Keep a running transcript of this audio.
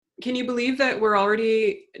Can you believe that we're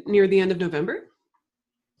already near the end of November?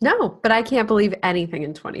 No, but I can't believe anything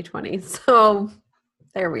in 2020. So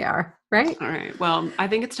there we are, right? All right. Well, I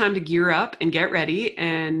think it's time to gear up and get ready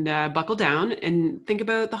and buckle down and think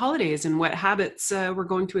about the holidays and what habits we're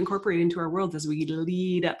going to incorporate into our world as we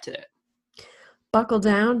lead up to it. Buckle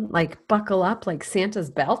down, like buckle up, like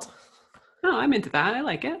Santa's belt. Oh, I'm into that. I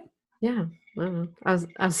like it. Yeah, I don't know.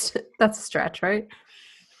 That's a stretch, right?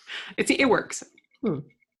 It works.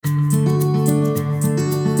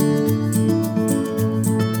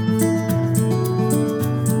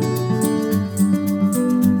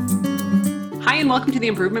 Hi, and welcome to The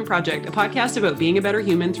Improvement Project, a podcast about being a better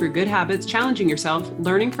human through good habits, challenging yourself,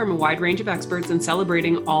 learning from a wide range of experts, and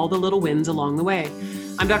celebrating all the little wins along the way.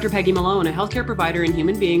 I'm Dr. Peggy Malone, a healthcare provider and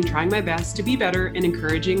human being trying my best to be better and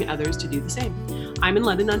encouraging others to do the same. I'm in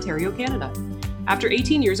London, Ontario, Canada. After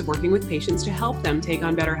 18 years of working with patients to help them take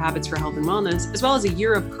on better habits for health and wellness, as well as a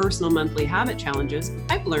year of personal monthly habit challenges,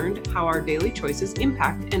 I've learned how our daily choices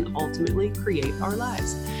impact and ultimately create our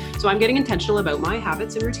lives. So I'm getting intentional about my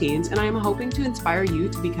habits and routines, and I am hoping to inspire you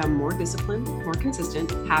to become more disciplined, more consistent,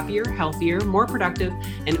 happier, healthier, more productive,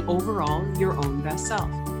 and overall your own best self.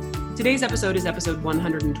 Today's episode is episode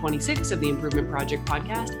 126 of the Improvement Project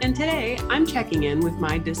podcast, and today I'm checking in with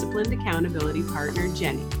my disciplined accountability partner,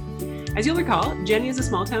 Jenny. As you'll recall, Jenny is a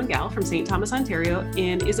small town gal from St. Thomas, Ontario,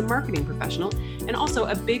 and is a marketing professional and also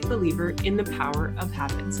a big believer in the power of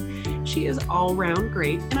habits. She is all round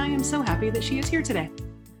great, and I am so happy that she is here today.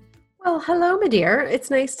 Well, hello, my dear. It's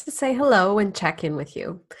nice to say hello and check in with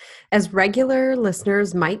you. As regular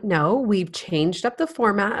listeners might know, we've changed up the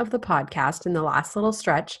format of the podcast in the last little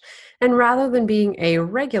stretch. And rather than being a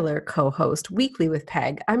regular co-host weekly with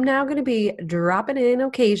Peg, I'm now going to be dropping in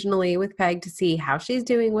occasionally with Peg to see how she's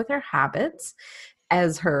doing with her habits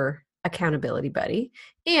as her accountability buddy.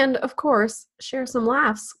 And of course, share some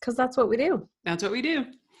laughs because that's what we do. That's what we do.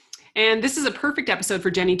 And this is a perfect episode for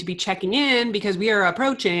Jenny to be checking in because we are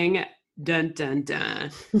approaching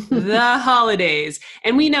the holidays.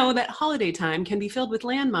 And we know that holiday time can be filled with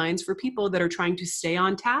landmines for people that are trying to stay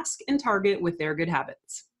on task and target with their good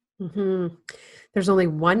habits. Mm-hmm. There's only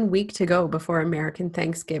 1 week to go before American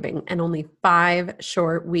Thanksgiving and only 5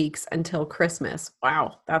 short weeks until Christmas.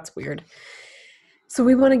 Wow, that's weird. So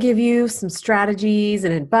we want to give you some strategies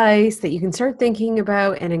and advice that you can start thinking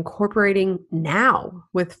about and incorporating now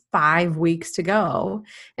with 5 weeks to go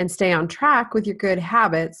and stay on track with your good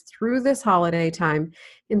habits through this holiday time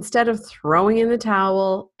instead of throwing in the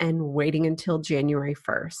towel and waiting until January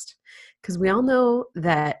 1st. Because we all know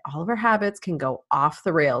that all of our habits can go off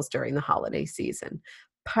the rails during the holiday season.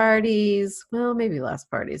 Parties, well, maybe less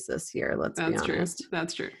parties this year, let's be honest.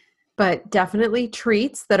 That's true. But definitely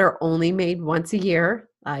treats that are only made once a year,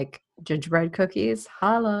 like gingerbread cookies,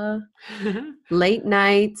 holla, late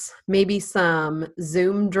nights, maybe some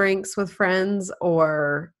Zoom drinks with friends,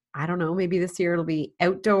 or I don't know, maybe this year it'll be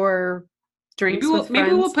outdoor drinks with friends.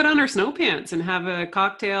 Maybe we'll put on our snow pants and have a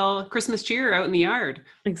cocktail Christmas cheer out in the yard.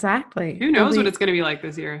 Exactly. Who knows what it's going to be like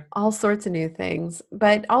this year? All sorts of new things.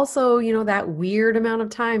 But also, that weird amount of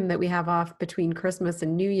time that we have off between Christmas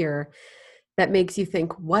and New Year that makes you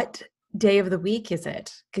think, what day of the week is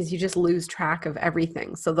it? Because you just lose track of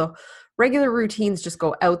everything. So the regular routines just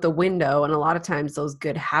go out the window, and a lot of times those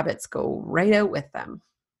good habits go right out with them.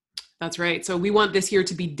 That's right. So we want this year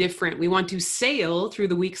to be different. We want to sail through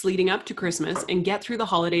the weeks leading up to Christmas and get through the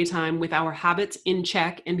holiday time with our habits in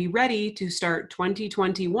check and be ready to start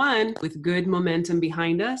 2021 with good momentum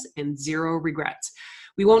behind us and zero regrets.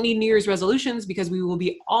 We won't need New Year's resolutions because we will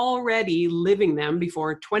be already living them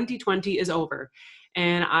before 2020 is over.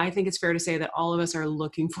 And I think it's fair to say that all of us are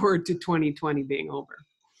looking forward to 2020 being over.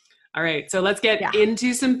 All right, so let's get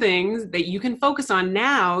into some things that you can focus on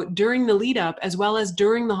now during the lead up as well as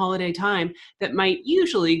during the holiday time that might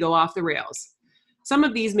usually go off the rails. Some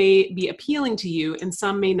of these may be appealing to you and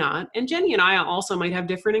some may not. And Jenny and I also might have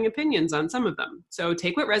differing opinions on some of them. So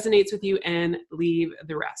take what resonates with you and leave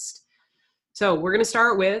the rest. So we're going to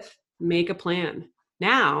start with make a plan.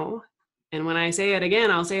 Now, and when I say it again,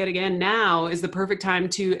 I'll say it again, now is the perfect time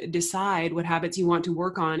to decide what habits you want to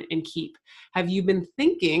work on and keep. Have you been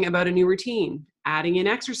thinking about a new routine, adding in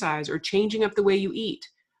exercise, or changing up the way you eat?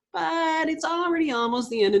 But it's already almost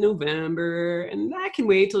the end of November, and that can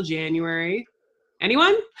wait till January.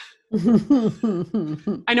 Anyone?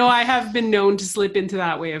 I know I have been known to slip into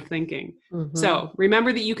that way of thinking. Mm-hmm. So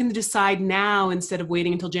remember that you can decide now instead of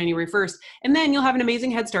waiting until January 1st, and then you'll have an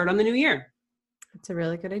amazing head start on the new year. That's a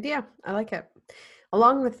really good idea. I like it.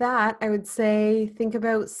 Along with that, I would say think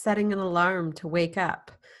about setting an alarm to wake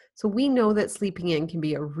up. So we know that sleeping in can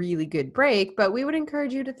be a really good break, but we would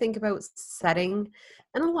encourage you to think about setting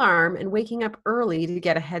an alarm, and waking up early to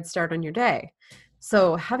get a head start on your day.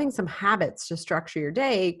 So, having some habits to structure your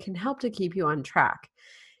day can help to keep you on track.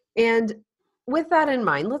 And with that in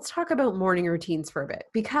mind, let's talk about morning routines for a bit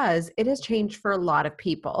because it has changed for a lot of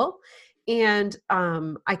people. And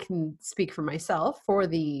I can speak for myself for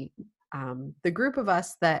the group of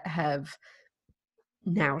us that have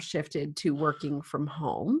now shifted to working from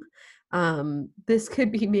home. This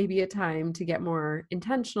could be maybe a time to get more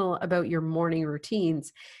intentional about your morning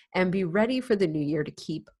routines and be ready for the new year to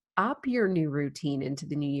keep up your new routine into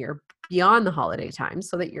the new year beyond the holiday time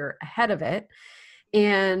so that you're ahead of it.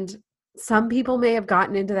 And some people may have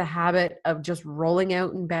gotten into the habit of just rolling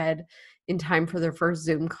out in bed in time for their first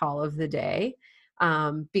Zoom call of the day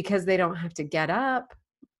because they don't have to get up,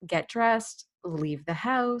 get dressed, leave the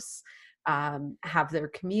house, have their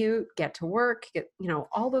commute, get to work,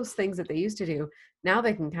 all those things that they used to do. Now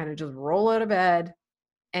they can kind of just roll out of bed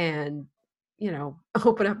and,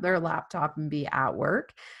 open up their laptop and be at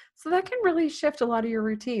work. So that can really shift a lot of your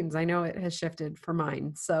routines. I know it has shifted for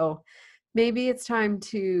mine. So maybe it's time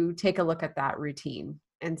to take a look at that routine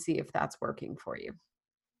and see if that's working for you.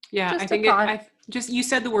 Yeah, I Just a think thought. you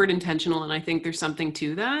said the word intentional, and I think there's something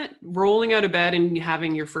to that. Rolling out of bed and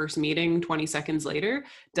having your first meeting 20 seconds later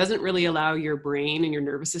doesn't really allow your brain and your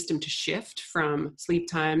nervous system to shift from sleep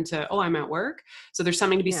time to, oh, I'm at work. So there's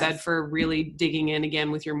something to be said Yes. for really digging in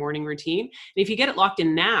again with your morning routine. And if you get it locked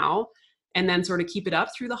in now and then sort of keep it up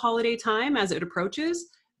through the holiday time as it approaches,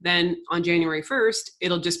 then on January 1st,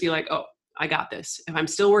 it'll just be like, oh, I got this. If I'm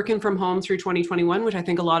still working from home through 2021, which I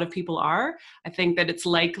think a lot of people are, I think that it's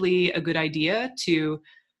likely a good idea to,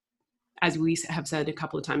 as we have said a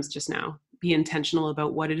couple of times just now, be intentional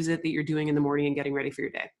about what it is that you're doing in the morning and getting ready for your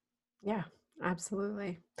day. Yeah,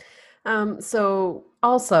 absolutely. So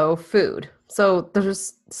also food. So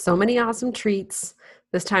there's so many awesome treats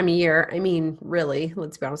this time of year. I mean, really,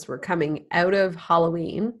 let's be honest, we're coming out of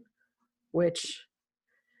Halloween, which,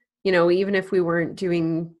 even if we weren't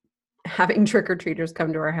having trick-or-treaters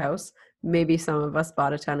come to our house, maybe some of us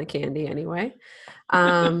bought a ton of candy anyway,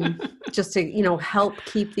 just to, help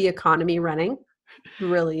keep the economy running.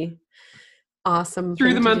 Really awesome Through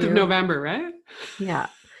thing the to month of do. November, right? Yeah.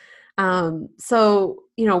 So,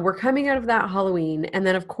 we're coming out of that Halloween, and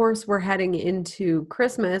then of course we're heading into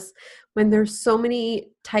Christmas when there's so many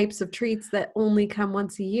types of treats that only come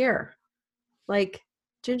once a year, like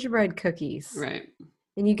gingerbread cookies. Right.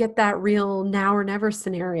 And you get that real now or never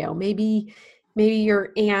scenario. Maybe your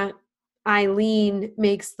Aunt Eileen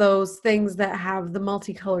makes those things that have the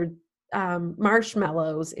multicolored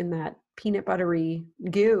marshmallows in that peanut buttery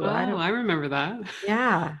goo. Oh, I remember that.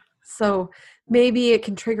 Yeah. So maybe it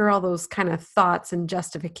can trigger all those kind of thoughts and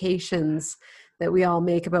justifications that we all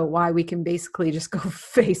make about why we can basically just go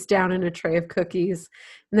face down in a tray of cookies.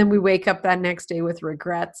 And then we wake up that next day with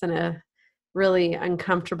regrets and a really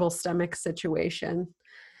uncomfortable stomach situation.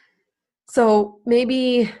 So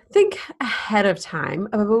maybe think ahead of time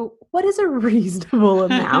about what is a reasonable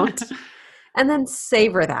amount and then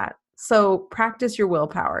savor that. So practice your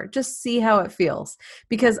willpower. Just see how it feels.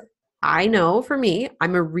 Because I know for me,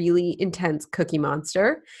 I'm a really intense cookie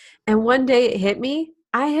monster. And one day it hit me.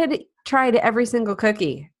 I had tried every single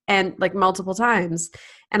cookie and like multiple times.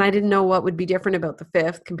 And I didn't know what would be different about the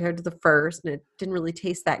fifth compared to the first. And it didn't really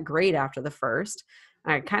taste that great after the first.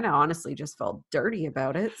 I kind of honestly just felt dirty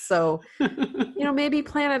about it. So, maybe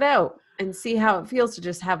plan it out and see how it feels to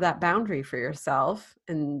just have that boundary for yourself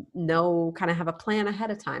and kind of have a plan ahead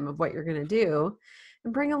of time of what you're going to do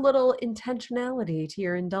and bring a little intentionality to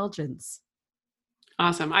your indulgence.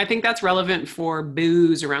 Awesome. I think that's relevant for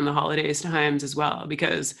booze around the holidays times as well,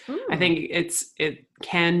 because I think it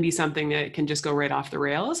can be something that can just go right off the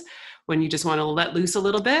rails when you just want to let loose a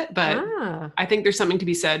little bit. But I think there's something to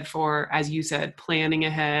be said for, as you said, planning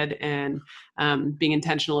ahead and being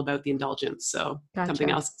intentional about the indulgence. So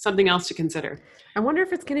Gotcha. something else to consider. I wonder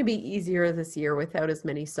if it's going to be easier this year without as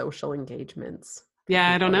many social engagements.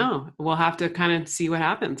 Yeah, I don't know. We'll have to kind of see what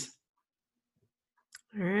happens.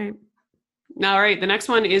 All right. All right. The next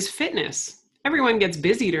one is fitness. Everyone gets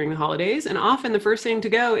busy during the holidays, and often the first thing to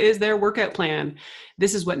go is their workout plan.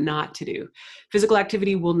 This is what not to do. Physical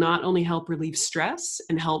activity will not only help relieve stress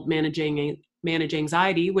and help manage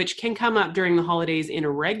anxiety, which can come up during the holidays in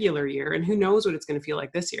a regular year, and who knows what it's going to feel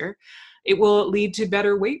like this year. It will lead to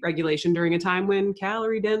better weight regulation during a time when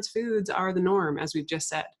calorie-dense foods are the norm, as we've just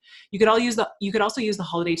said. You could also use the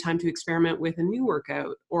holiday time to experiment with a new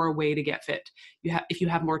workout or a way to get fit. If you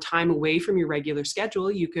have more time away from your regular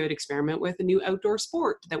schedule, you could experiment with a new outdoor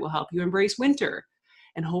sport that will help you embrace winter.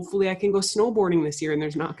 And hopefully I can go snowboarding this year and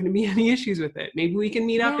there's not going to be any issues with it. Maybe we can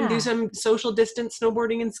meet up and do some social distance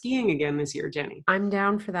snowboarding and skiing again this year, Jenny. I'm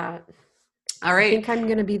down for that. All right. I think I'm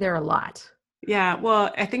going to be there a lot. Yeah,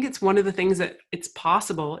 well, I think it's one of the things that it's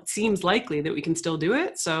possible. It seems likely that we can still do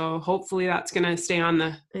it. So hopefully that's going to stay in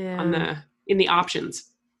the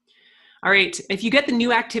options. All right. If you get the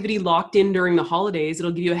new activity locked in during the holidays,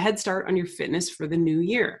 it'll give you a head start on your fitness for the new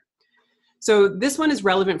year. So this one is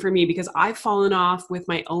relevant for me because I've fallen off with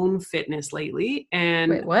my own fitness lately.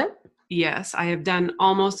 And wait, what? Yes, I have done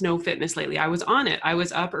almost no fitness lately. I was on it. I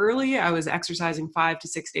was up early. I was exercising 5 to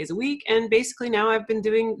 6 days a week. And basically now I've been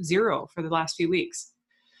doing 0 for the last few weeks.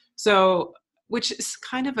 So, which is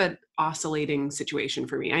kind of an oscillating situation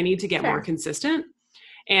for me. I need to get more consistent.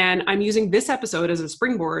 And I'm using this episode as a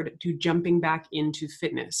springboard to jumping back into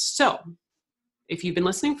fitness. So if you've been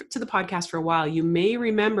listening to the podcast for a while, you may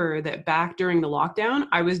remember that back during the lockdown,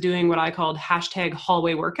 I was doing what I called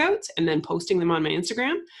 #hallway workouts and then posting them on my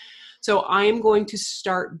Instagram. So I am going to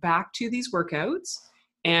start back to these workouts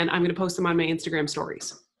and I'm going to post them on my Instagram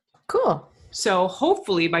stories. Cool. So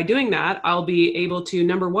hopefully by doing that, I'll be able to,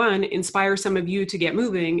 number one, inspire some of you to get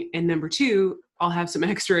moving. And number two, I'll have some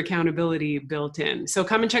extra accountability built in. So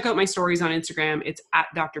come and check out my stories on Instagram. It's at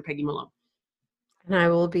Dr. Peggy Malone. And I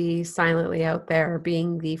will be silently out there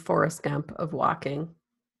being the Forrest Gump of walking.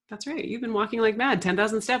 That's right. You've been walking like mad.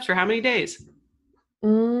 10,000 steps for how many days?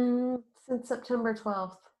 Since September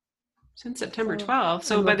 12th. Since September 12th.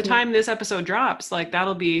 So by the time this episode drops, like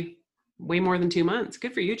that'll be way more than 2 months.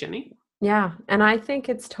 Good for you, Jenny. Yeah. And I think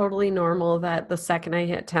it's totally normal that the second I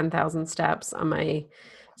hit 10,000 steps on my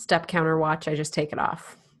step counter watch, I just take it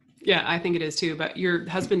off. Yeah, I think it is too. But your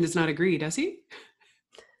husband does not agree, does he?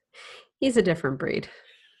 He's a different breed.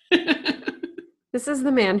 This is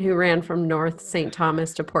the man who ran from North St.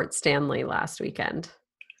 Thomas to Port Stanley last weekend.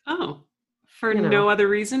 Oh, for no other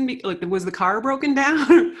reason? Like, was the car broken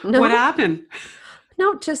down? No. What happened?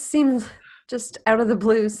 No, just out of the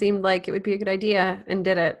blue, seemed like it would be a good idea and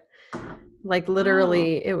did it. Like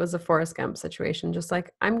literally, It was a Forrest Gump situation. Just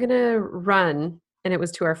like, I'm going to run. And it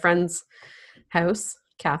was to our friend's house.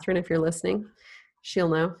 Catherine, if you're listening, she'll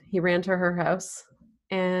know. He ran to her house.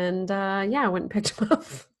 And I went and picked him up.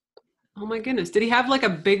 Oh my goodness. Did he have like a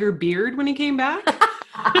bigger beard when he came back?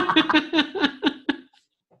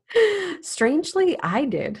 Strangely, I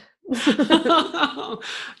did.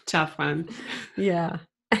 Tough one. Yeah.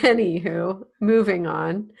 Anywho, moving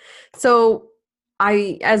on. So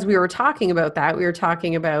as we were talking about that,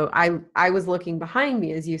 I was looking behind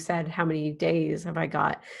me, as you said, how many days have I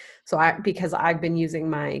got? So because I've been using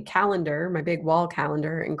my calendar, my big wall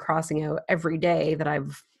calendar, and crossing out every day that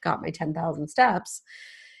I've got my 10,000 steps.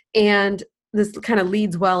 And this kind of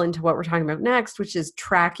leads well into what we're talking about next, which is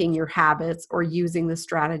tracking your habits or using the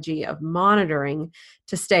strategy of monitoring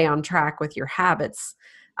to stay on track with your habits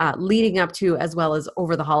leading up to as well as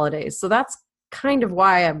over the holidays. So that's kind of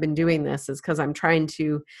why I've been doing this, is because I'm trying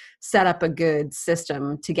to set up a good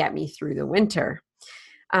system to get me through the winter.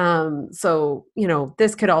 So,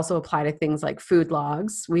 this could also apply to things like food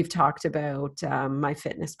logs. We've talked about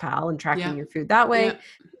MyFitnessPal and tracking your food that way.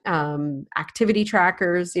 Yeah. Activity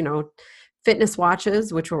trackers, fitness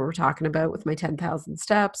watches, which we're talking about with my 10,000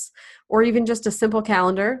 steps, or even just a simple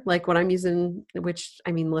calendar like what I'm using, which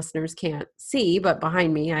listeners can't see, but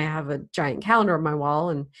behind me, I have a giant calendar on my wall.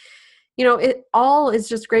 And it all is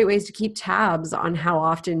just great ways to keep tabs on how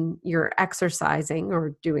often you're exercising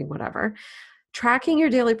or doing whatever. Tracking your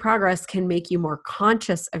daily progress can make you more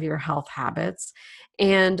conscious of your health habits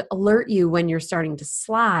and alert you when you're starting to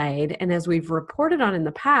slide. And as we've reported on in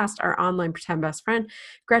the past, our online Pretend Best Friend,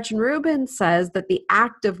 Gretchen Rubin, says that the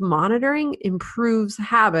act of monitoring improves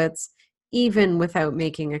habits even without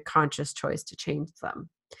making a conscious choice to change them.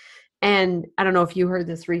 And I don't know if you heard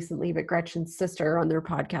this recently, but Gretchen's sister on their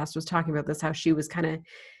podcast was talking about this, how she was kind of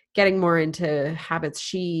getting more into habits.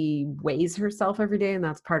 She weighs herself every day, and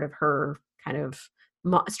that's part of her kind of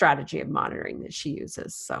strategy of monitoring that she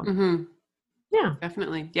uses. So, yeah,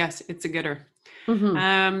 definitely. Yes, it's a gooder. All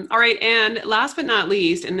right. And last but not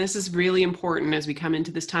least, and this is really important as we come into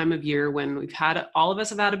this time of year when all of us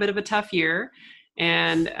have had a bit of a tough year.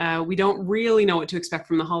 And we don't really know what to expect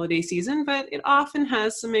from the holiday season, but it often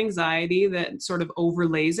has some anxiety that sort of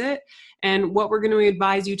overlays it. And what we're going to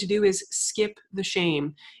advise you to do is skip the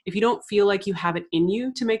shame. If you don't feel like you have it in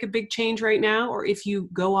you to make a big change right now, or if you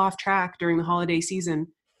go off track during the holiday season,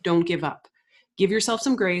 don't give up. Give yourself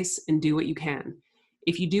some grace and do what you can.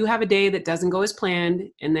 If you do have a day that doesn't go as planned,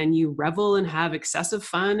 and then you revel and have excessive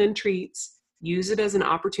fun and treats, use it as an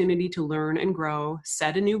opportunity to learn and grow,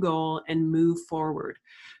 set a new goal, and move forward.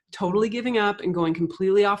 totally giving up and going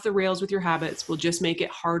completely off the rails with your habits will just make it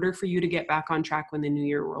harder for you to get back on track when the new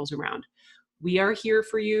year rolls around. We are here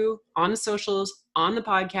for you on the socials, on the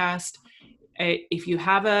podcast. If you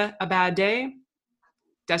have a bad day,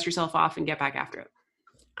 dust yourself off and get back after it.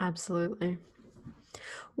 Absolutely.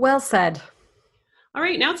 Well said. All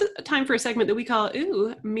right, now it's a time for a segment that we call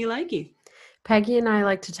Ooh, Me Likey. Peggy and I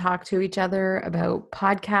like to talk to each other about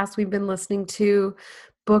podcasts we've been listening to,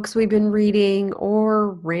 books we've been reading,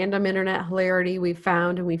 or random internet hilarity we've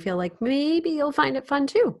found, and we feel like maybe you'll find it fun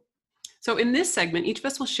too. So in this segment, each of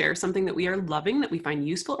us will share something that we are loving, that we find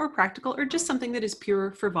useful or practical, or just something that is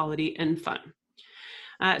pure frivolity and fun.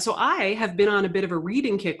 So I have been on a bit of a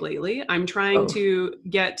reading kick lately. I'm trying to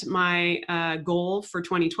get my goal for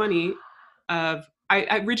 2020 of,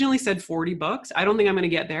 I originally said 40 books. I don't think I'm going to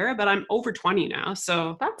get there, but I'm over 20 now.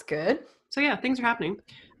 So that's good. So yeah, things are happening.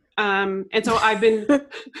 And so I've been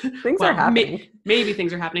things are happening. Maybe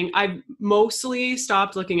things are happening. I've mostly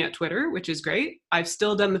stopped looking at Twitter, which is great. I've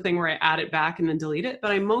still done the thing where I add it back and then delete it,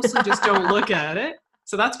 but I mostly just don't look at it.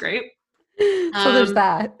 So that's great. So there's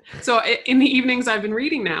that. So in the evenings I've been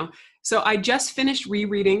reading now. So I just finished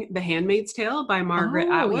rereading The Handmaid's Tale by Margaret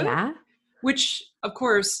Atwood, which of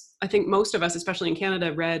course I think most of us, especially in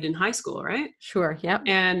Canada, read in high school, right? Sure. Yep.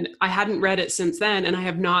 And I hadn't read it since then, and I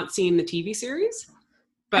have not seen the TV series.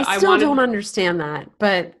 But I still don't understand that,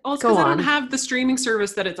 but well, it's because I don't have the streaming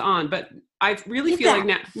service that it's on. But I really feel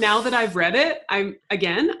like now that I've read it,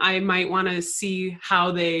 I might want to see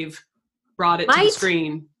how they've brought it to the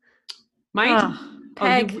screen.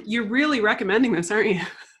 Peg, you're really recommending this, aren't you?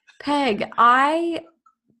 Peg, I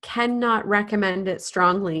cannot recommend it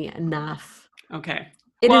strongly enough. Okay.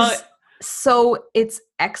 It's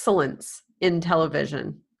excellence in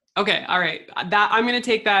television. Okay. All right. I'm going to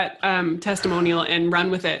take that testimonial and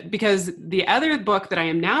run with it, because the other book that I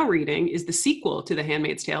am now reading is the sequel to The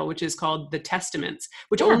Handmaid's Tale, which is called The Testaments,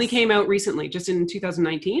 which only came out recently, just in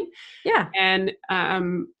 2019. Yeah. And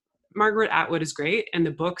Margaret Atwood is great, and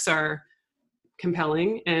the books are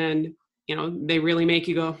compelling, and they really make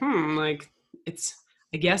you go, like, it's,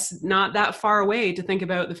 I guess, not that far away to think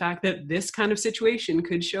about the fact that this kind of situation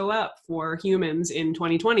could show up for humans in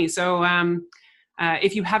 2020. So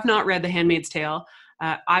if you have not read The Handmaid's Tale,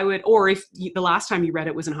 I would, or if the last time you read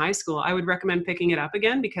it was in high school, I would recommend picking it up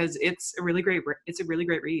again, because it's a really great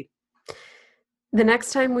read. The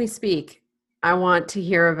next time we speak, I want to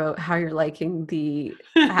hear about how you're liking the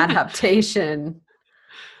adaptation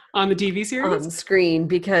on the TV series on screen,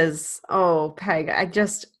 because Peg,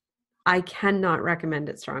 I cannot recommend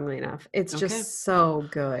it strongly enough. It's just so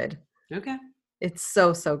good. Okay. It's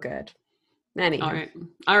so good. Anyway.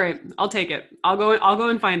 All right. I'll take it. I'll go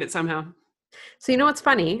and find it somehow. So you know what's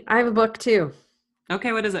funny? I have a book too.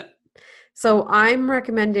 Okay. What is it? So I'm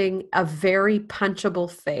recommending A Very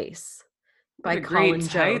Punchable Face by Colin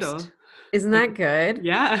Jost. Isn't that good?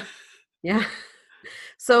 Yeah. Yeah.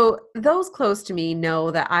 So those close to me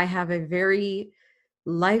know that I have a very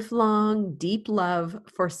lifelong, deep love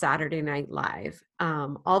for Saturday Night Live.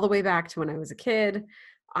 All the way back to when I was a kid,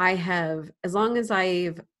 I have, as long as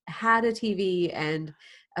I've had a TV and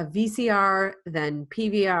a VCR, then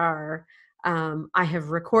PVR, I have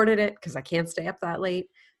recorded it because I can't stay up that late,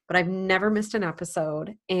 but I've never missed an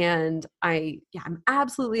episode. And I'm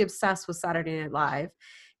absolutely obsessed with Saturday Night Live.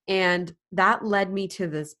 And that led me to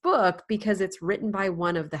this book because it's written by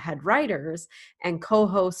one of the head writers and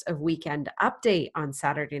co-host of Weekend Update on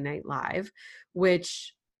Saturday Night Live,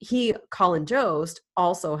 which Colin Jost,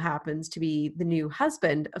 also happens to be the new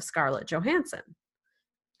husband of Scarlett Johansson.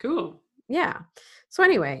 Cool. Yeah. So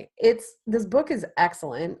anyway, this book is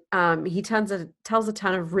excellent. He tells a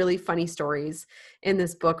ton of really funny stories in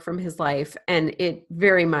this book from his life, and it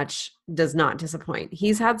very much does not disappoint.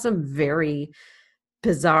 He's had some very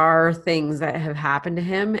bizarre things that have happened to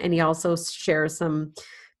him, and he also shares some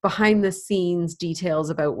behind the scenes details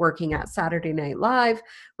about working at Saturday Night Live,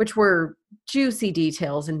 which were juicy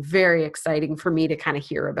details and very exciting for me to kind of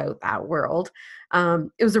hear about that world.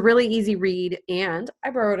 It was a really easy read, and I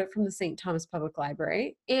borrowed it from the St. Thomas Public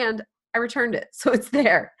Library, and I returned it, so it's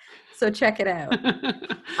there. So check it out.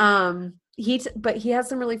 But he has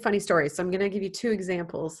some really funny stories, so I'm going to give you two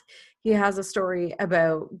examples. He has a story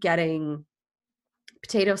about getting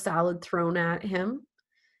potato salad thrown at him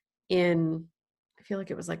in, I feel like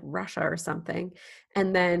it was like Russia or something.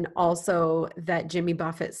 And then also that Jimmy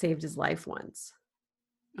Buffett saved his life once.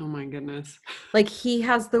 Oh my goodness. Like, he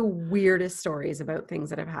has the weirdest stories about things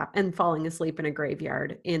that have happened, and falling asleep in a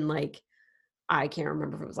graveyard in, like, I can't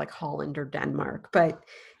remember if it was like Holland or Denmark, but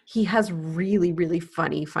he has really, really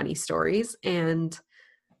funny stories. And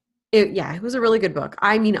It was a really good book.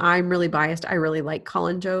 I mean, I'm really biased. I really like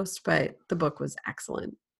Colin Jost, but the book was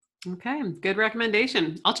excellent. Okay, good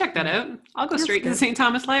recommendation. I'll check that out. I'll go That's straight to the good. St.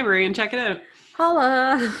 Thomas Library and check it out.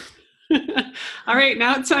 Holla. All right,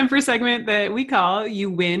 now it's time for a segment that we call You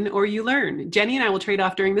Win or You Learn. Jenny and I will trade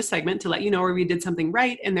off during this segment to let you know where we did something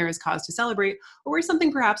right and there is cause to celebrate, or where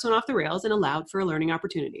something perhaps went off the rails and allowed for a learning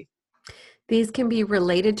opportunity. These can be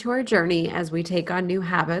related to our journey as we take on new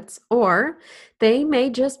habits, or they may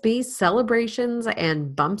just be celebrations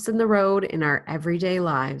and bumps in the road in our everyday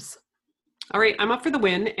lives. All right, I'm up for the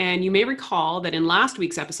win, and you may recall that in last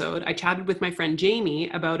week's episode, I chatted with my friend Jamie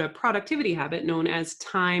about a productivity habit known as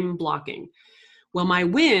time blocking. Well, my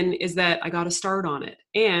win is that I got a start on it,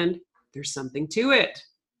 and there's something to it.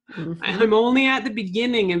 Mhm. I'm only at the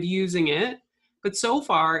beginning of using it, but so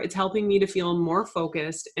far it's helping me to feel more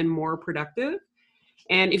focused and more productive.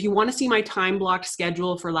 And if you want to see my time blocked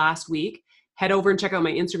schedule for last week, head over and check out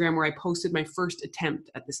my Instagram where I posted my first attempt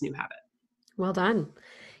at this new habit. Well done.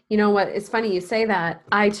 You know what? It's funny you say that.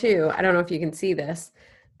 I too, I don't know if you can see this,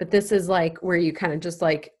 but this is like where you kind of just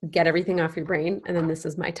like get everything off your brain. And then this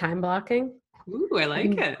is my time blocking. Ooh, I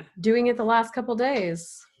like it. Doing it the last couple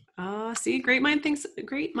days. See, great minds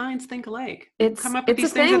think alike. It's Come up with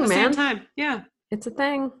it's a these things at thing, the man. same time. Yeah, It's a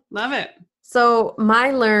thing. love it. So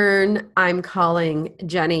my learn, I'm calling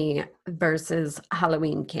Jenny versus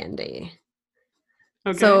Halloween candy.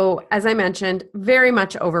 Okay. So as I mentioned, very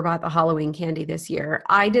much overbought the Halloween candy this year.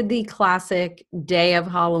 I did the classic day of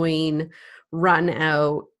Halloween run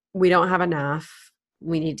out. We don't have enough.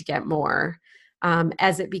 We need to get more.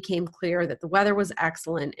 As it became clear that the weather was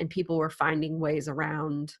excellent and people were finding ways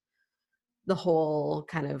around the whole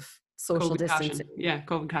kind of social COVID caution. distancing. Yeah,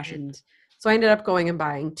 COVID caution. And so I ended up going and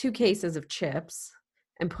buying 2 cases of chips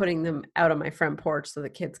and putting them out on my front porch so the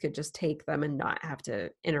kids could just take them and not have to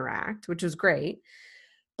interact, which was great.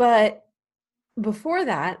 But before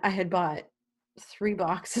that, I had bought 3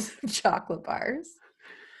 boxes of chocolate bars.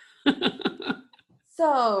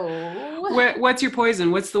 So, What's your poison?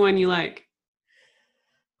 What's the one you like?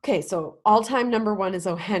 okay, so all-time number 1 is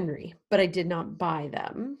O. Henry, but I did not buy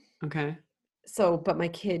them. Okay. So, but my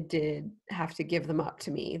kid did have to give them up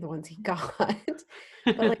to me, the ones he got.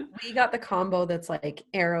 But like we got the combo that's like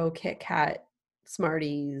Aero, Kit Kat,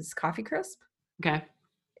 Smarties, Coffee Crisp. Okay.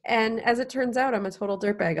 And as it turns out, I'm a total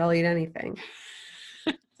dirtbag. I'll eat anything.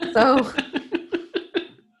 So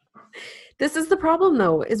this is the problem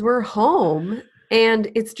though, is we're home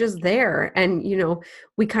and it's just there. And, you know,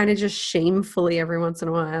 we kind of just shamefully every once in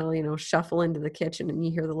a while, you know, shuffle into the kitchen and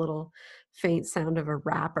you hear the little faint sound of a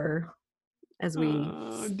wrapper as we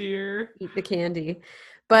eat the candy.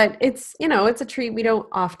 But it's, you know, it's a treat we don't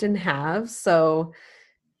often have. So,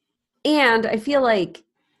 and I feel like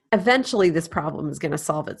eventually this problem is going to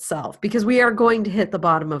solve itself because we are going to hit the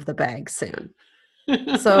bottom of the bag soon.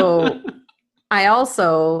 So I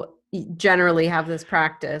also generally have this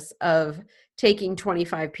practice of taking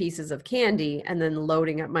 25 pieces of candy and then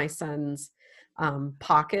loading up my son's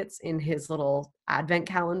pockets in his little advent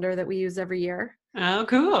calendar that we use every year. Oh,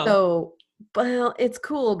 cool. So, well, it's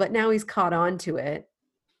cool, but now he's caught on to it.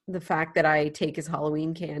 The fact that I take his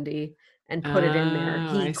Halloween candy and put it in there.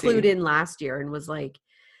 He clued in last year and was like,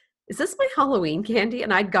 is this my Halloween candy?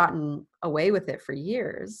 And I'd gotten away with it for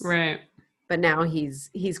years. Right. But now he's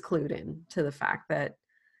clued in to the fact that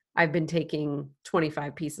I've been taking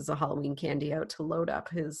 25 pieces of Halloween candy out to load up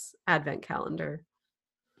his advent calendar.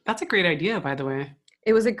 That's a great idea, by the way.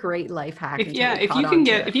 It was a great life hack. If you can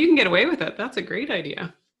get away with it, that's a great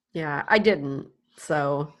idea. Yeah, I didn't.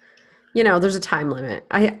 So, you know, there's a time limit.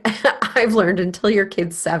 I've learned until your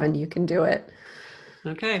kid's 7, you can do it.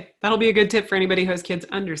 Okay. That'll be a good tip for anybody who has kids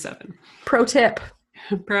under 7. Pro tip.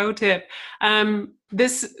 Pro tip.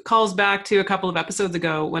 This calls back to a couple of episodes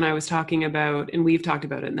ago when I was talking about, and we've talked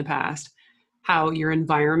about it in the past, how your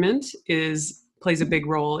environment plays a big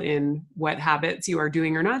role in what habits you are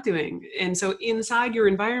doing or not doing. And so inside your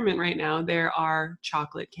environment right now, there are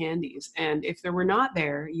chocolate candies. And if there were not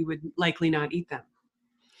there, you would likely not eat them.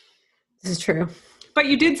 This is true. But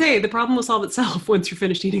you did say the problem will solve itself once you're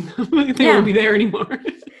finished eating them. They won't be there anymore.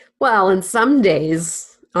 Well, and some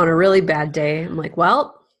days, on a really bad day, I'm like,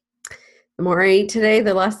 well, the more I eat today,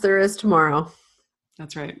 the less there is tomorrow.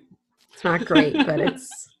 That's right. It's not great, but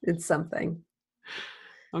it's something.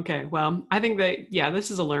 Okay. Well, I think that, this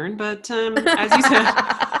is a learn, but as you said,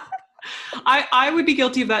 I would be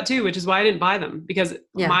guilty of that too, which is why I didn't buy them, because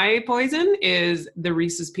my poison is the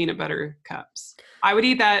Reese's peanut butter cups. I would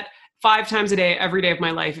eat that 5 times a day, every day of my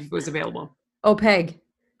life if it was available. Oh, Peg,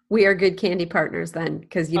 we are good candy partners then,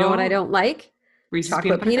 because you know what I don't like? Reese's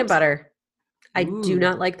chocolate peanut butter. I Ooh. do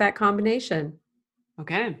not like that combination.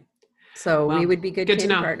 Okay. So we Well, would be good good to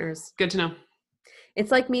candy know. partners. Good to know.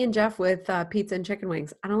 It's like me and Jeff with pizza and chicken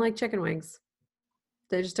wings. I don't like chicken wings.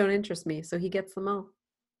 They just don't interest me. So he gets them all.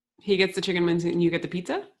 He gets the chicken wings and you get the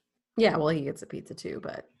pizza? Yeah, well, he gets a pizza too,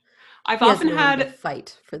 but I've he often hasn't wanted to had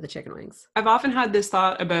fight for the chicken wings. I've often had this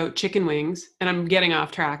thought about chicken wings, and I'm getting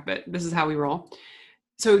off track, but this is how we roll.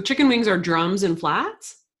 So chicken wings are drums and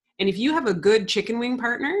flats. And if you have a good chicken wing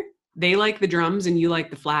partner, they like the drums and you like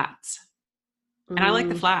the flats. And I like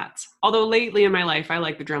the flats. Although lately in my life, I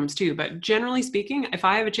like the drums too. But generally speaking, if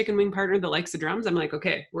I have a chicken wing partner that likes the drums, I'm like,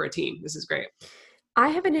 okay, we're a team. This is great. I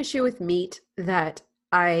have an issue with meat that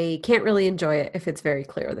I can't really enjoy it if it's very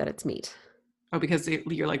clear that it's meat. Oh, because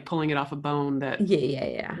you're like pulling it off a bone that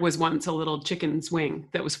Yeah. was once a little chicken's wing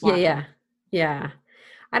that was flat. Yeah.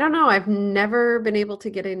 I don't know. I've never been able to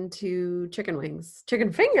get into chicken wings.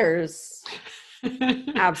 Chicken fingers.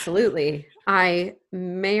 Absolutely. I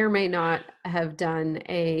may or may not have done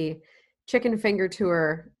a chicken finger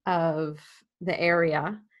tour of the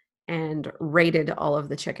area and rated all of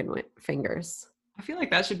the chicken fingers. I feel like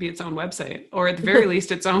that should be its own website, or at the very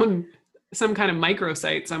least its own some kind of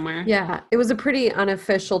microsite somewhere. Yeah, it was a pretty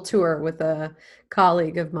unofficial tour with a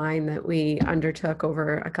colleague of mine that we undertook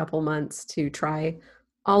over a couple months to try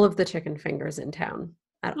all of the chicken fingers in town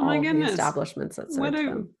at Oh my all the goodness. establishments that served What a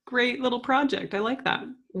them. great little project. I like that.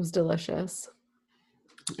 It was delicious.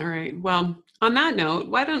 All right. Well, on that note,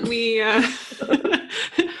 why don't we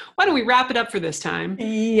wrap it up for this time?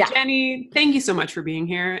 Yeah. Jenny, thank you so much for being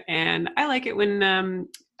here. And I like it when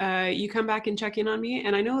you come back and check in on me,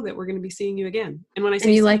 and I know that we're going to be seeing you again. And when I say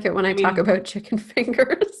And you like it when I talk about chicken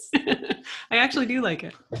fingers? I actually do like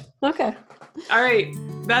it. Okay. All right.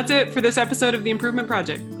 That's it for this episode of The Improvement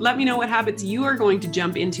Project. Let me know what habits you are going to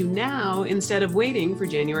jump into now instead of waiting for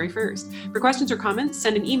January 1st. For questions or comments,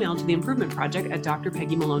 send an email to The Improvement Project at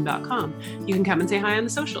drpeggymalone.com. You can come and say hi on the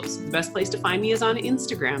socials. The best place to find me is on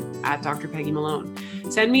Instagram at Dr. Peggy Malone.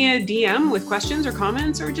 Send me a DM with questions or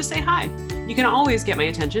comments, or just say hi. You can always get my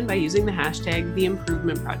attention by using the hashtag The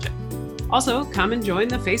Improvement Project. Also, come and join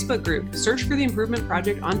the Facebook group. Search for The Improvement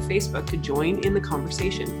Project on Facebook to join in the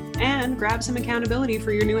conversation and grab some accountability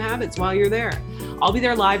for your new habits while you're there. I'll be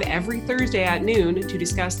there live every Thursday at noon to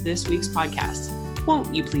discuss this week's podcast.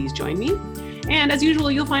 Won't you please join me? And as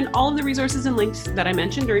usual, you'll find all of the resources and links that I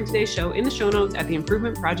mentioned during today's show in the show notes at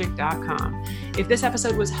theimprovementproject.com. If this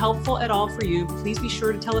episode was helpful at all for you, please be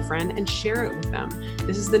sure to tell a friend and share it with them.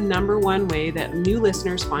 This is the #1 way that new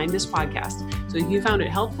listeners find this podcast. So if you found it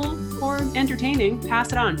helpful or entertaining,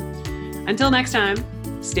 pass it on. Until next time,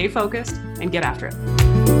 stay focused and get after it.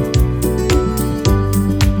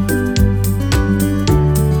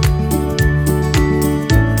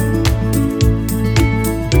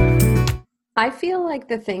 I feel like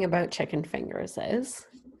the thing about chicken fingers is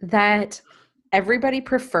that everybody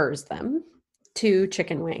prefers them to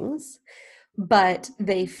chicken wings, but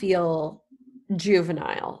they feel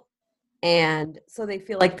juvenile. And so they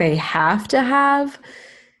feel like they have to have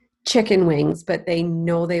chicken wings, but they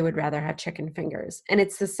know they would rather have chicken fingers. And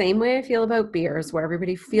it's the same way I feel about beers, where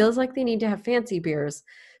everybody feels like they need to have fancy beers,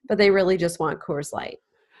 but they really just want Coors Light.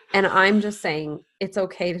 And I'm just saying it's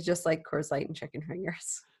okay to just like Coors Light and chicken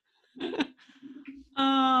fingers.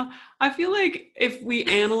 I feel like if we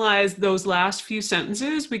analyze those last few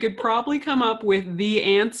sentences, we could probably come up with the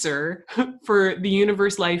answer for the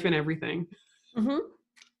universe, life, and everything.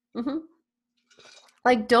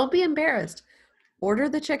 Like, don't be embarrassed. Order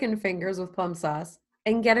the chicken fingers with plum sauce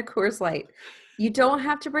and get a Coors Light. You don't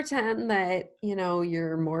have to pretend that,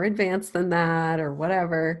 you're more advanced than that or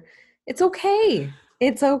whatever. It's okay.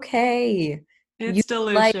 It's okay. It's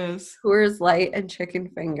delicious. Like Coors Light and chicken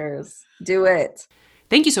fingers. Do it.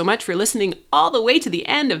 Thank you so much for listening all the way to the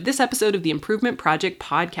end of this episode of the Improvement Project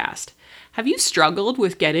podcast. Have you struggled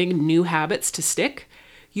with getting new habits to stick?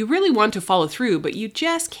 You really want to follow through, but you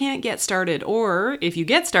just can't get started. Or if you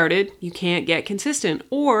get started, you can't get consistent,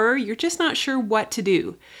 or you're just not sure what to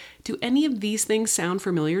do. Do any of these things sound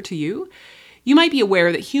familiar to you? You might be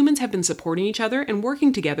aware that humans have been supporting each other and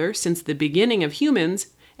working together since the beginning of humans,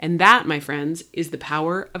 and that, my friends, is the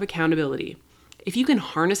power of accountability. If you can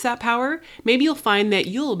harness that power, maybe you'll find that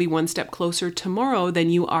you'll be one step closer tomorrow than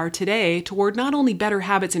you are today toward not only better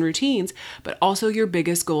habits and routines, but also your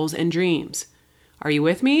biggest goals and dreams. Are you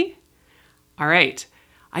with me? All right.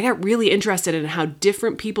 I got really interested in how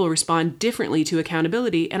different people respond differently to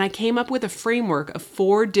accountability, and I came up with a framework of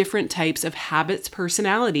 4 different types of habits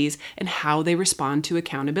personalities and how they respond to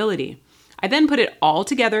accountability. I then put it all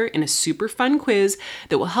together in a super fun quiz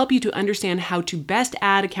that will help you to understand how to best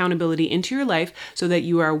add accountability into your life so that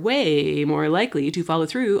you are way more likely to follow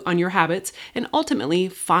through on your habits and ultimately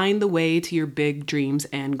find the way to your big dreams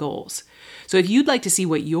and goals. So if you'd like to see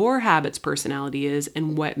what your habits personality is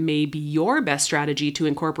and what may be your best strategy to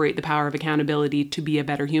incorporate the power of accountability to be a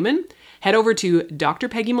better human, head over to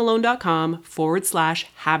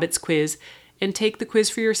drpeggymalone.com/habits quiz and take the quiz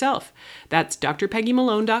for yourself. That's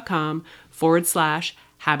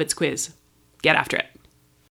drpeggymalone.com/habits quiz. Get after it.